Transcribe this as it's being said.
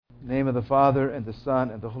In the name of the Father, and the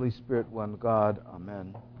Son, and the Holy Spirit, one God.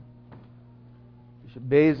 Amen. Bishop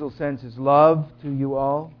Basil sends his love to you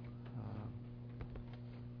all.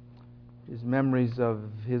 His memories of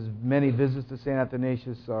his many visits to St.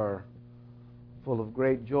 Athanasius are full of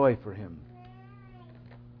great joy for him.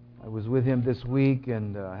 I was with him this week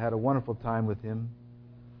and had a wonderful time with him.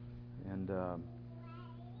 And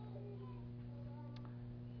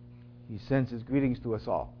he sends his greetings to us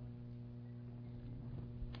all.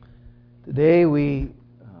 Today we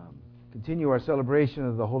continue our celebration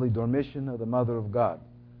of the Holy Dormition of the Mother of God,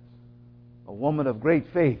 a woman of great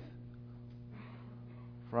faith.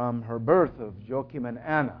 From her birth of Joachim and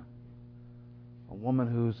Anna, a woman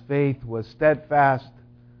whose faith was steadfast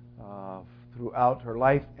throughout her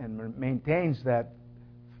life and maintains that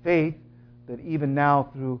faith, that even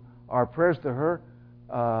now through our prayers to her,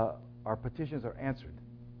 our petitions are answered.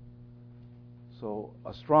 So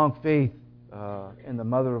a strong faith in the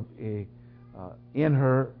Mother in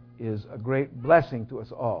her is a great blessing to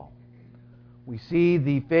us all. We see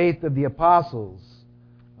the faith of the apostles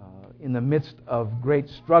in the midst of great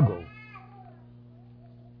struggle.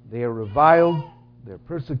 They are reviled, they're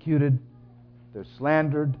persecuted, they're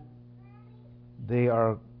slandered, they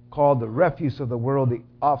are called the refuse of the world, the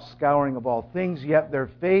offscouring of all things, yet their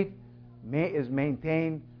faith is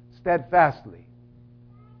maintained steadfastly.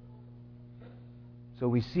 So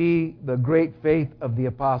we see the great faith of the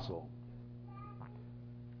apostle.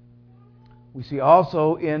 We see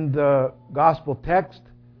also in the gospel text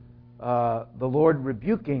the Lord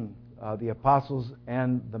rebuking the apostles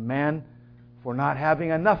and the man for not having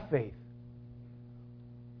enough faith.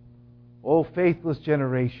 "O faithless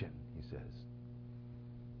generation," he says.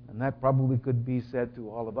 And that probably could be said to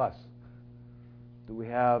all of us. Do we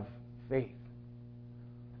have faith?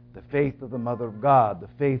 The faith of the Mother of God, the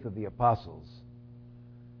faith of the apostles.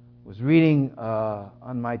 I was reading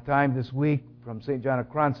on my time this week from St. John of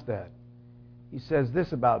Kronstadt. He says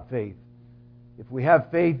this about faith. If we have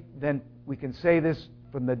faith, then we can say this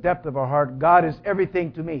from the depth of our heart: God is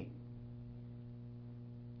everything to me.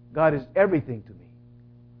 God is everything to me.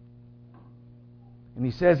 And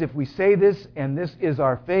he says if we say this, and this is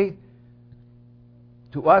our faith,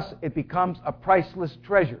 to us it becomes a priceless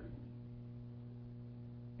treasure.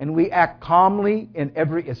 And we act calmly in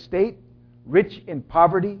every estate, rich in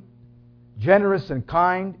poverty, generous and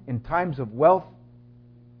kind in times of wealth,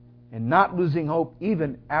 and not losing hope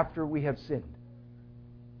even after we have sinned.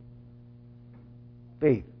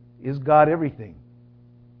 Faith. Is God everything?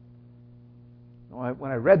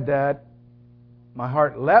 When I read that, my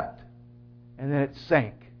heart leapt and then it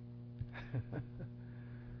sank.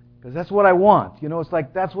 Because that's what I want. It's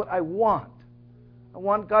like that's what I want. I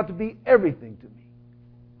want God to be everything to me.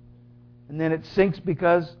 And then it sinks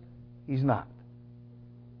because He's not.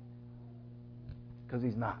 Because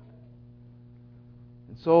He's not.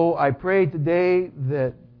 And so I pray today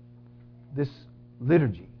that this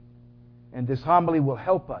liturgy and this homily will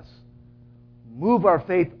help us move our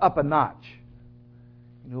faith up a notch.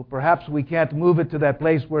 Perhaps we can't move it to that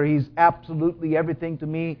place where He's absolutely everything to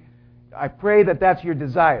me. I pray that that's your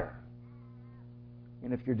desire.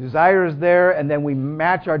 And if your desire is there, and then we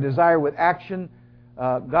match our desire with action,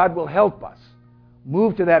 God will help us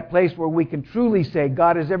move to that place where we can truly say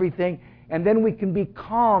God is everything, and then we can be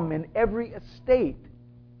calm in every estate.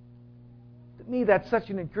 To me, that's such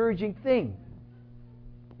an encouraging thing.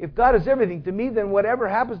 If God is everything to me, then whatever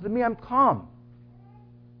happens to me, I'm calm.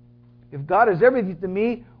 If God is everything to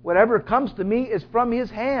me, whatever comes to me is from His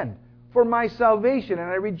hand for my salvation, and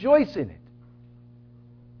I rejoice in it.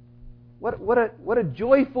 What a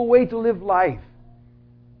joyful way to live life.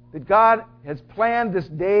 That God has planned this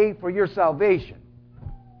day for your salvation.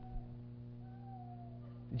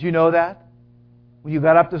 Did you know that? When you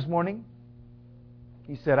got up this morning?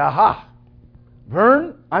 He said, "Aha!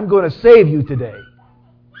 Vern, I'm going to save you today.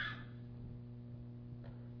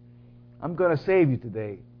 I'm going to save you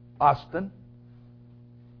today, Austin.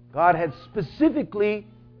 God had specifically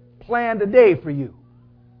planned a day for you,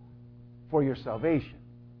 for your salvation."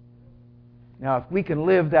 Now, if we can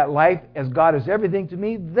live that life as God is everything to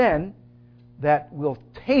me, then that will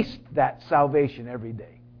taste that salvation every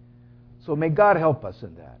day. So may God help us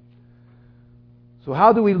in that. So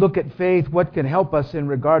how do we look at faith? What can help us in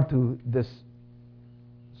regard to this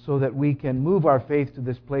so that we can move our faith to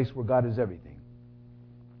this place where God is everything?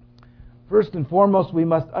 First and foremost, we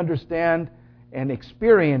must understand and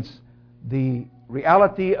experience the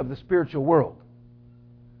reality of the spiritual world.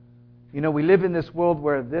 We live in this world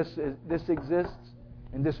where this exists,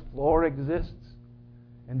 and this floor exists,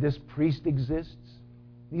 and this priest exists,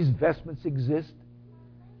 these vestments exist.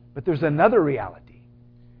 But there's another reality.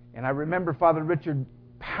 And I remember Father Richard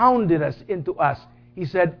pounded us into us. He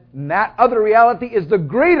said, that other reality is the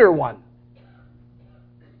greater one.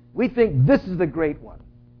 We think this is the great one.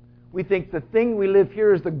 We think the thing we live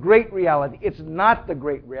here is the great reality. It's not the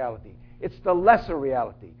great reality. It's the lesser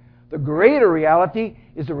reality. The greater reality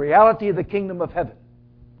is the reality of the kingdom of heaven.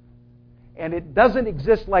 And it doesn't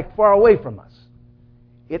exist like far away from us.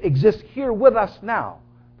 It exists here with us now.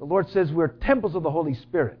 The Lord says we're temples of the Holy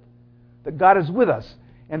Spirit. That God is with us.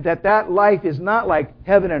 And that life is not like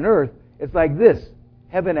heaven and earth. It's like this,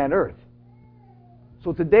 heaven and earth.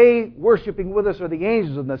 So today, worshiping with us are the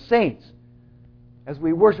angels and the saints. As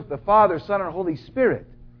we worship the Father, Son, and Holy Spirit.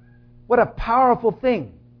 What a powerful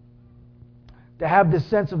thing to have this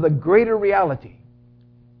sense of the greater reality.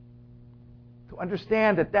 To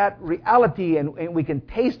understand that reality, and we can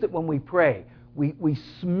taste it when we pray. We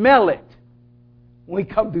smell it when we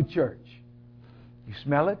come to church. You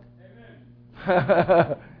smell it?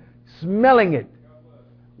 Amen. Smelling it.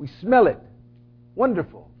 We smell it.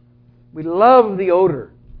 Wonderful. We love the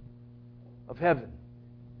odor of heaven.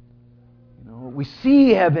 You know, we see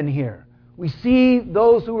heaven here. We see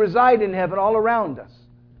those who reside in heaven all around us.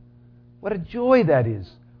 What a joy that is.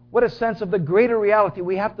 What a sense of the greater reality.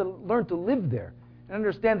 We have to learn to live there and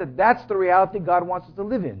understand that that's the reality God wants us to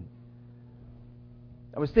live in.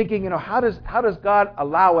 I was thinking, how does God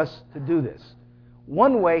allow us to do this?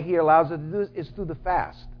 One way He allows us to do this is through the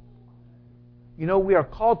fast. We are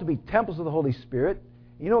called to be temples of the Holy Spirit.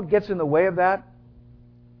 You know what gets in the way of that?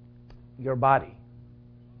 Your body.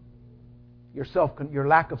 Your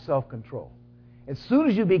lack of self-control. As soon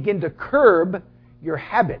as you begin to curb your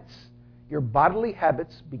habits, your bodily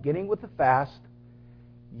habits, beginning with the fast,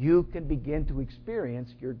 you can begin to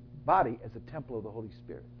experience your body as a temple of the Holy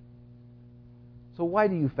Spirit. So why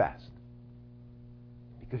do you fast?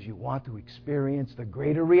 Because you want to experience the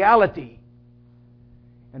greater reality.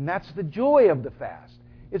 And that's the joy of the fast,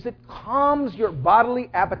 is it calms your bodily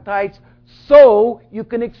appetites so you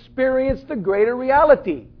can experience the greater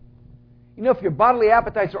reality. If your bodily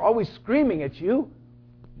appetites are always screaming at you,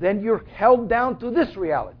 then you're held down to this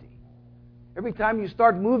reality. Every time you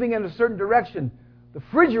start moving in a certain direction, the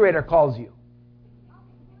refrigerator calls you.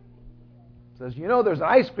 Says, there's an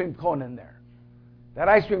ice cream cone in there. That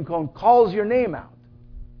ice cream cone calls your name out.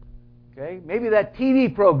 Okay? Maybe that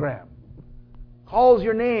TV program calls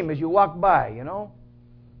your name as you walk by,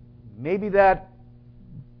 Maybe that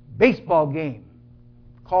baseball game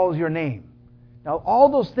calls your name. Now, all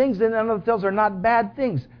those things in and of themselves are not bad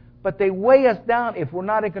things, but they weigh us down if we're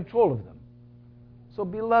not in control of them. So,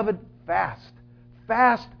 beloved, fast.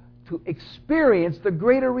 Fast to experience the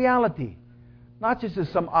greater reality. Not just as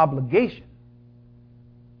some obligation,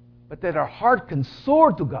 but that our heart can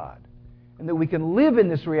soar to God and that we can live in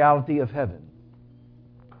this reality of heaven.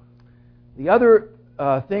 The other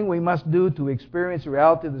thing we must do to experience the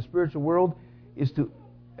reality of the spiritual world is to,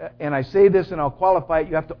 and I say this and I'll qualify it,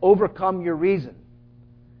 you have to overcome your reason.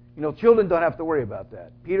 Children don't have to worry about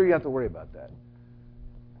that. Peter, you have to worry about that.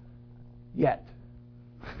 Yet.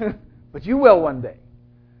 But you will one day.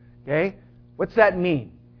 Okay? What's that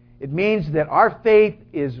mean? It means that our faith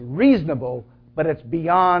is reasonable, but it's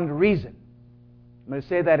beyond reason. I'm going to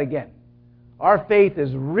say that again. Our faith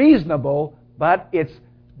is reasonable, but it's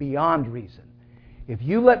beyond reason. If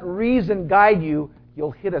you let reason guide you,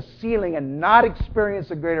 you'll hit a ceiling and not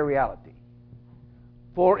experience a greater reality.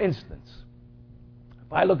 For instance,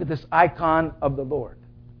 if I look at this icon of the Lord,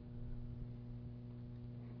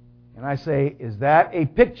 and I say, is that a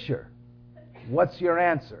picture? What's your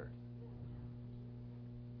answer?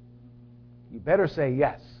 You better say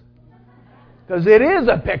yes. Because it is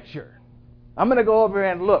a picture. I'm going to go over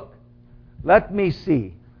and look. Let me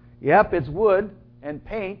see. Yep, it's wood and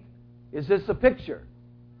paint. Is this a picture?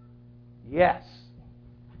 Yes.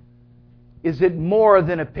 Is it more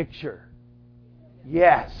than a picture?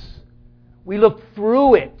 Yes. We look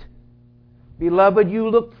through it. Beloved, you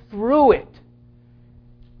look through it.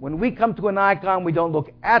 When we come to an icon, we don't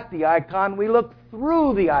look at the icon, we look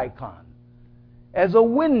through the icon as a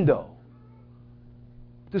window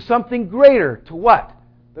to something greater. To what?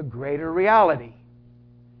 The greater reality.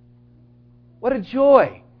 What a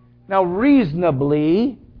joy. Now,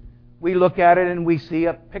 reasonably, we look at it and we see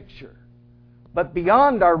a picture. But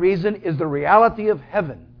beyond our reason is the reality of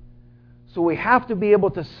heaven. So we have to be able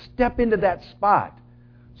to step into that spot.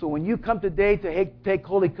 So when you come today to take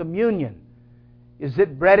Holy Communion, is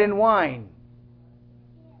it bread and wine?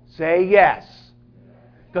 Say yes.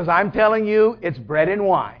 Because I'm telling you, it's bread and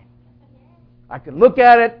wine. I can look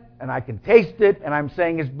at it and I can taste it and I'm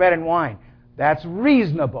saying it's bread and wine. That's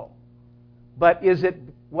reasonable. But is it,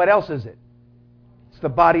 what else is it? It's the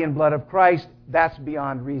body and blood of Christ. That's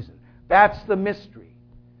beyond reason. That's the mystery.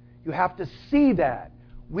 You have to see that.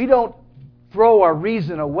 We don't throw our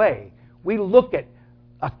reason away. We look at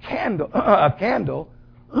a candle,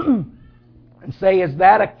 and say, is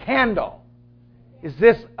that a candle? Is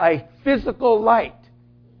this a physical light?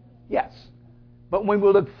 Yes. But when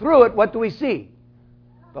we look through it, what do we see?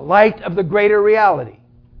 The light of the greater reality.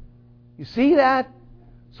 You see that?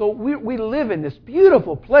 So we live in this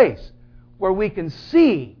beautiful place where we can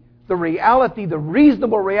see the reality, the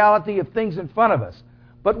reasonable reality of things in front of us.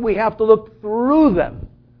 But we have to look through them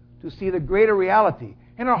to see the greater reality.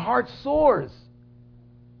 And our heart soars.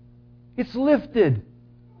 It's lifted.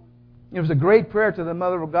 It was a great prayer to the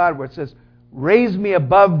Mother of God where it says, raise me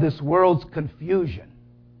above this world's confusion.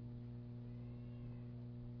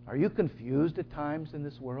 Are you confused at times in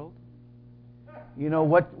this world? You know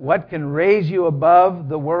what can raise you above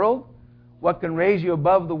the world? What can raise you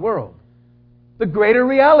above the world? The greater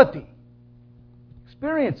reality.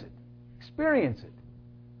 Experience it. Experience it.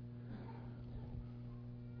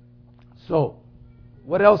 So,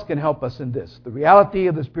 what else can help us in this? The reality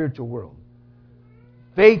of the spiritual world.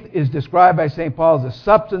 Faith is described by St. Paul as the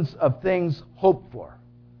substance of things hoped for.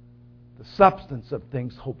 The substance of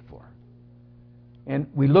things hoped for. And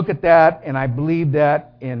we look at that, and I believe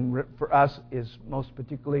that for us is most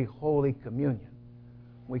particularly Holy Communion.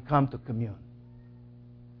 We come to commune.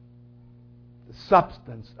 The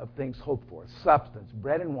substance of things hoped for. Substance,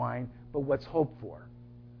 bread and wine, but what's hoped for?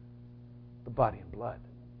 The body and blood.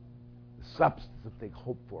 The substance of things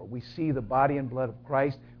hoped for. We see the body and blood of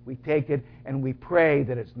Christ, we take it, and we pray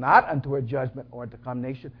that it's not unto a judgment or unto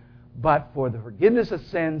condemnation, but for the forgiveness of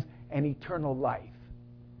sins and eternal life.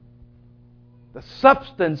 The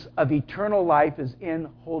substance of eternal life is in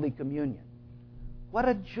Holy Communion. What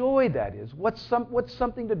a joy that is. What's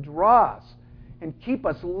something to draw us and keep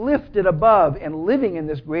us lifted above and living in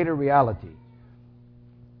this greater reality.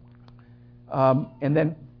 And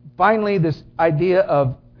then finally, this idea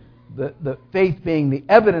of the faith being the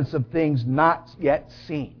evidence of things not yet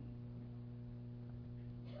seen.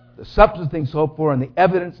 The substance of things hoped for and the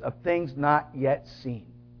evidence of things not yet seen.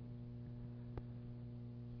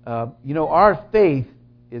 Our faith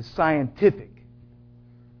is scientific.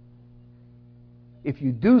 If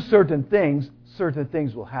you do certain things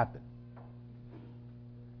will happen.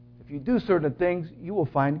 If you do certain things, you will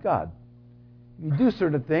find God. If you do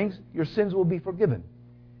certain things, your sins will be forgiven.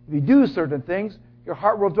 If you do certain things, your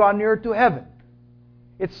heart will draw nearer to heaven.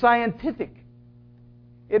 It's scientific.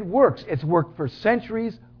 It works. It's worked for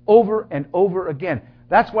centuries over and over again.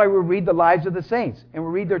 That's why we read the lives of the saints and we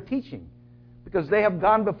read their teaching. Because they have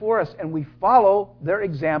gone before us and we follow their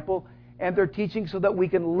example and their teaching so that we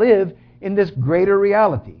can live in this greater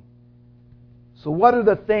reality. So what are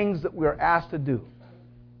the things that we're asked to do?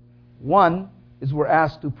 One is we're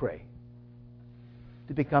asked to pray.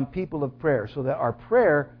 To become people of prayer so that our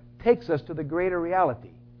prayer takes us to the greater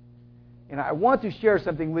reality. And I want to share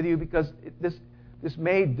something with you because this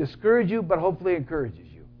may discourage you but hopefully encourages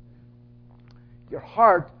you. Your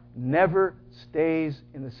heart never stays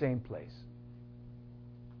in the same place.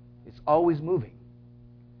 It's always moving.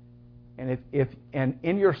 And if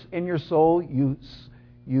in your soul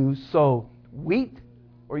you sow wheat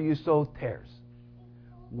or you sow tares.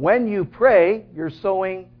 When you pray, you're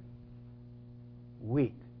sowing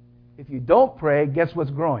wheat. If you don't pray, guess what's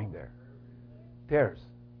growing there? Tares.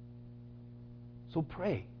 So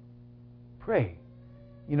pray. Pray.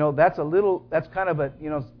 That's kind of a,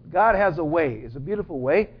 God has a way. It's a beautiful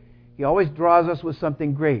way. He always draws us with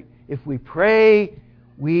something great. If we pray,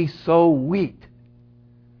 we sow wheat.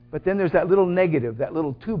 But then there's that little negative, that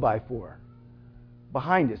little 2x4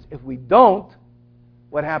 behind us. If we don't,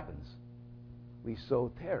 what happens? We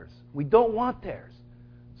sow tares. We don't want tares.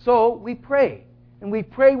 So we pray. And we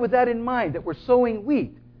pray with that in mind, that we're sowing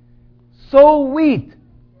wheat. Sow wheat.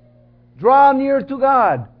 Draw near to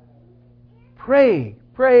God. Pray,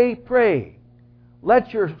 pray, pray.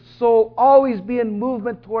 Let your soul always be in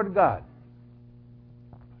movement toward God.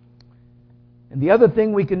 And the other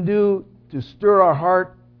thing we can do to stir our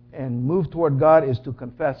heart and move toward God is to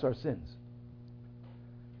confess our sins.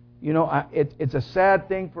 It's a sad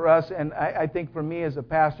thing for us, and I think for me as a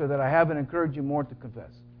pastor that I haven't encouraged you more to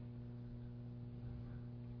confess.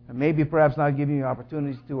 And maybe perhaps not giving you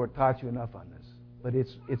opportunities to or taught you enough on this. But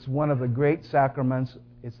it's one of the great sacraments.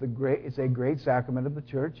 It's a great sacrament of the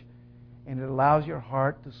church, and it allows your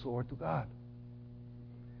heart to soar to God.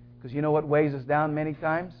 Because you know what weighs us down many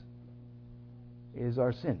times? Is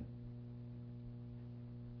our sin.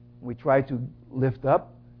 We try to lift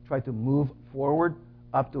up, try to move forward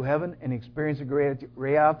up to heaven and experience a great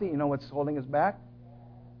reality. You know what's holding us back?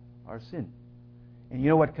 Our sin. And you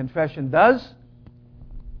know what confession does?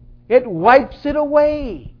 It wipes it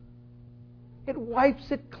away. It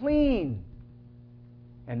wipes it clean.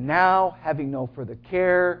 And now, having no further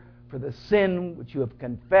care for the sin which you have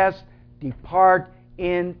confessed, depart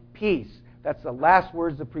in peace. That's the last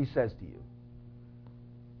words the priest says to you.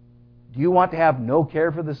 Do you want to have no care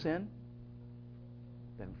for the sin?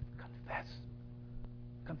 Then confess.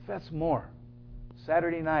 Confess more.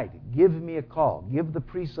 Saturday night, give me a call. Give the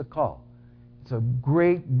priest a call. It's a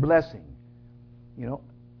great blessing. You know,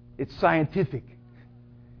 it's scientific.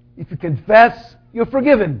 If you confess, you're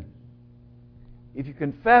forgiven. If you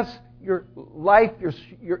confess, your life,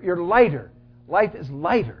 you're lighter. Life is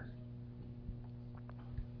lighter.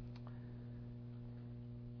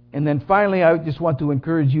 And then finally, I just want to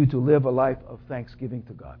encourage you to live a life of thanksgiving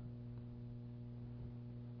to God.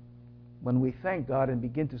 When we thank God and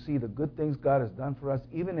begin to see the good things God has done for us,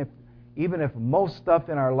 even if most stuff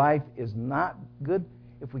in our life is not good,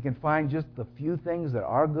 if we can find just the few things that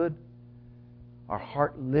are good, our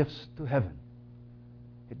heart lifts to heaven.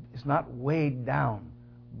 It's not weighed down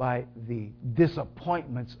by the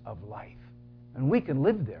disappointments of life. And we can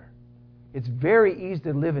live there. It's very easy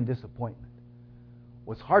to live in disappointment.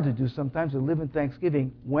 What's hard to do sometimes is live in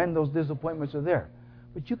thanksgiving when those disappointments are there.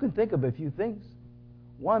 But you can think of a few things.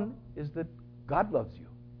 One is that God loves you.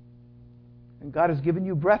 And God has given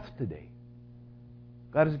you breath today.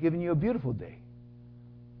 God has given you a beautiful day.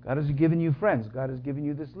 God has given you friends. God has given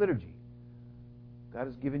you this liturgy. God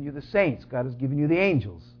has given you the saints. God has given you the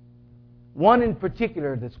angels. One in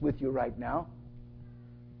particular that's with you right now,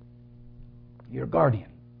 your guardian,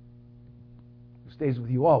 who stays with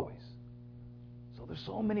you always. So there's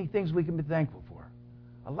so many things we can be thankful for.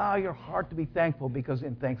 Allow your heart to be thankful, because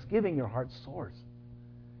in thanksgiving your heart soars.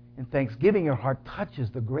 In thanksgiving your heart touches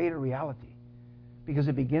the greater reality, because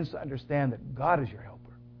it begins to understand that God is your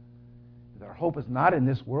helper. That our hope is not in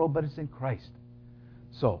this world, but it's in Christ.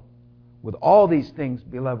 So, with all these things,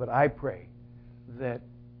 beloved, I pray that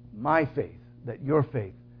my faith, that your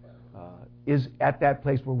faith, is at that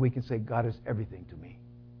place where we can say, God is everything to me.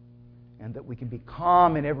 And that we can be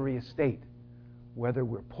calm in every estate. Whether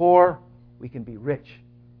we're poor, we can be rich.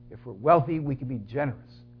 If we're wealthy, we can be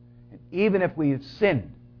generous. And even if we have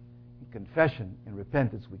sinned, in confession and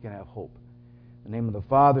repentance, we can have hope. In the name of the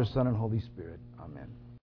Father, Son, and Holy Spirit. Amen.